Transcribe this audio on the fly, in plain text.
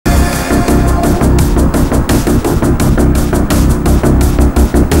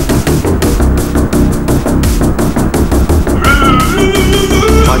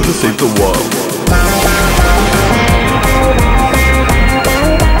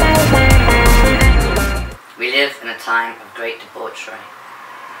time of great debauchery.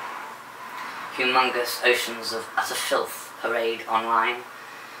 Humongous oceans of utter filth parade online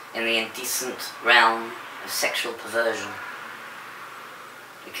in the indecent realm of sexual perversion.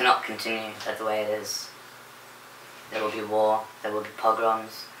 It cannot continue the way it is. There will be war, there will be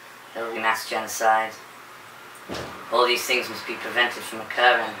pogroms, there will be mass genocide. All these things must be prevented from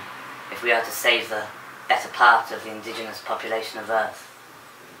occurring if we are to save the better part of the indigenous population of Earth.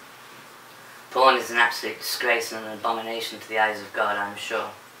 Porn is an absolute disgrace and an abomination to the eyes of God, I'm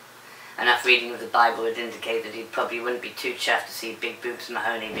sure. Enough reading of the Bible would indicate that he probably wouldn't be too chuffed to see Big Boobs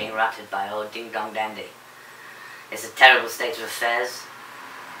Mahoney being rotted by old Ding Dong Dandy. It's a terrible state of affairs,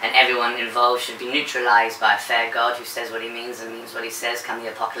 and everyone involved should be neutralized by a fair God who says what he means and means what he says come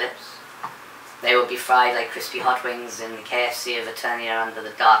the apocalypse. They will be fried like crispy hot wings in the KFC of Eternia under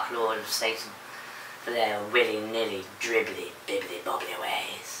the dark lord of Satan, for their willy-nilly, dribbly, bibbly-bobbly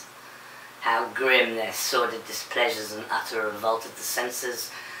ways. How grim their sordid displeasures and utter revolt of the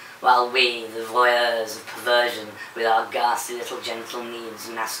senses, while we, the voyeurs of perversion, with our ghastly little gentle needs,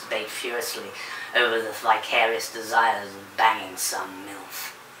 masturbate furiously over the vicarious desires of banging some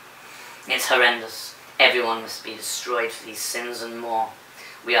MILF. It's horrendous. Everyone must be destroyed for these sins and more.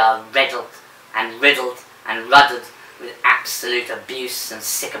 We are riddled and ruddered with absolute abuse and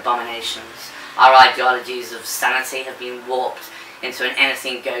sick abominations. Our ideologies of sanity have been warped into an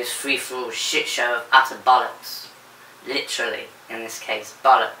anything-goes free-for-all shit-show of utter bollocks. Literally, in this case,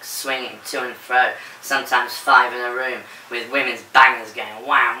 bollocks, swinging to and fro, sometimes 5 in a room, with women's bangers going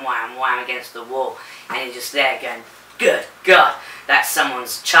wham, wham, wham against the wall, and you're just there going, good God, that's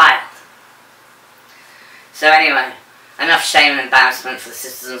someone's child. So anyway, enough shame and embarrassment for the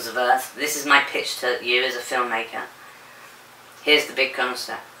citizens of Earth. This is my pitch to you as a filmmaker. Here's the big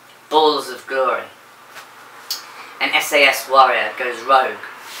concept. Balls of glory. An SAS warrior goes rogue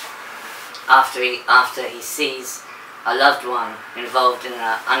after he sees a loved one involved in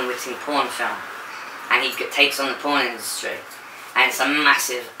an unwitting porn film, and he takes on the porn industry, and it's a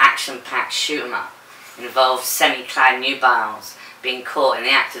massive action-packed shoot-em-up. Involves semi-clad nubiles being caught in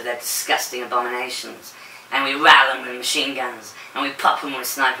the act of their disgusting abominations, and we rattle them with machine guns, and we pop them with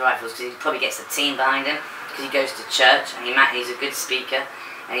sniper rifles, because he probably gets a team behind him, because he goes to church, and he's a good speaker,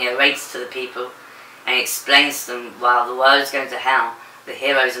 and he orates to the people, and he explains to them, while the world is going to hell, the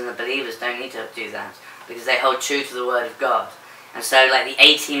heroes and the believers don't need to do that, because they hold true to the word of God. And so, like the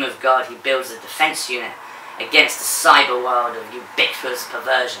A-team of God, he builds a defense unit against the cyber world of ubiquitous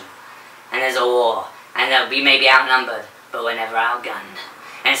perversion. And there's a war, and we may be outnumbered, but we're never outgunned.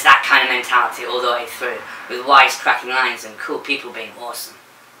 And it's that kind of mentality all the way through, with wisecracking lines and cool people being awesome.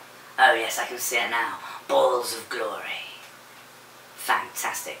 Oh yes, I can see it now. Balls of glory.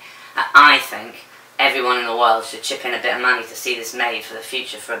 Fantastic. I think everyone in the world should chip in a bit of money to see this made for the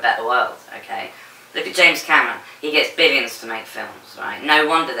future, for a better world, okay? Look at James Cameron. He gets billions to make films, right? No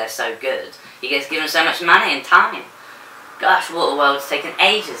wonder they're so good. He gets given so much money and time. Gosh, Waterworld's taken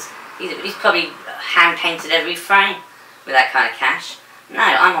ages. He's probably hand-painted every frame with that kind of cash. No,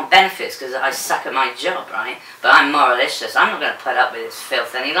 I'm on benefits because I suck at my job, right? But I'm moralicious. I'm not going to put up with this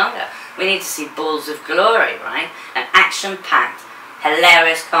filth any longer. We need to see Balls of Glory, right? An action-packed,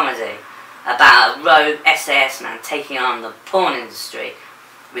 hilarious comedy about a rogue SAS man taking on the porn industry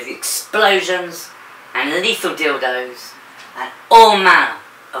with explosions and lethal dildos and all manner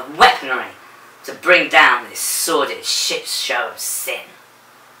of weaponry to bring down this sordid shit show of sin.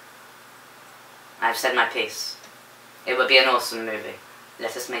 I've said my piece. It would be an awesome movie.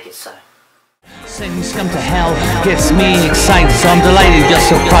 Let us make it so. Sending scum to hell gets me excited, so I'm delighted you're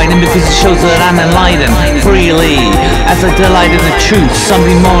so frightened, because it shows that I'm enlightened freely as I delight in the truth. Some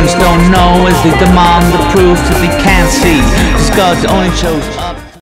demons don't know as they demand the proof that they can't see, because God only shows